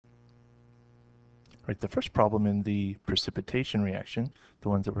Right, the first problem in the precipitation reaction, the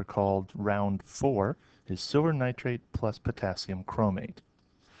ones that were called round 4, is silver nitrate plus potassium chromate.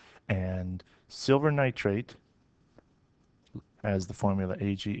 And silver nitrate has the formula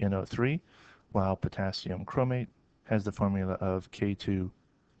AgNO3, while potassium chromate has the formula of K2CrO4.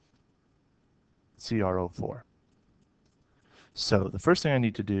 So the first thing I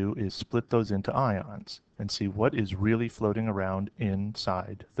need to do is split those into ions and see what is really floating around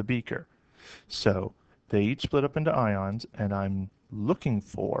inside the beaker. So they each split up into ions, and I'm looking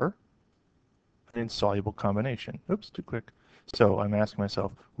for an insoluble combination. Oops, too quick. So I'm asking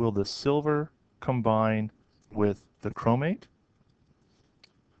myself, will the silver combine with the chromate,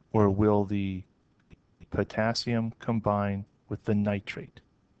 or will the potassium combine with the nitrate?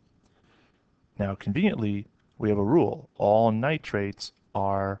 Now, conveniently, we have a rule. All nitrates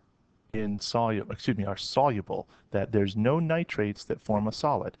are are soluble, that there's no nitrates that form a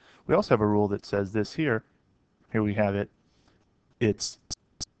solid. We also have a rule that says this here. Here we have it. It's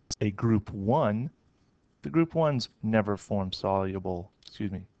a group 1. The group 1s never form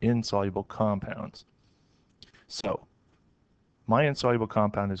insoluble compounds. So my insoluble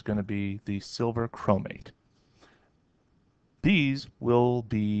compound is going to be the silver chromate. These will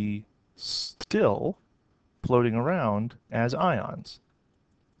be still floating around as ions.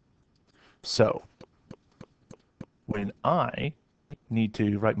 So when I need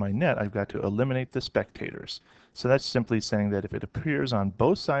to write my net, I've got to eliminate the spectators. So that's simply saying that if it appears on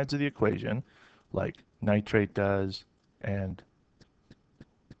both sides of the equation, like nitrate does and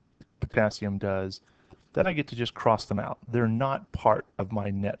potassium does, then I get to just cross them out. They're not part of my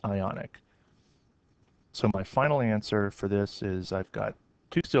net ionic. So my final answer for this is I've got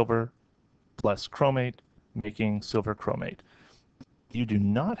 2 silver plus chromate making silver chromate. You do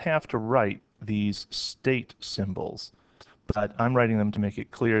not have to write these state symbols, but I'm writing them to make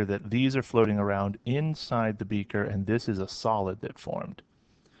it clear that these are floating around inside the beaker and this is a solid that formed.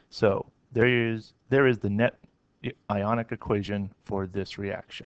 So there is the net ionic equation for this reaction.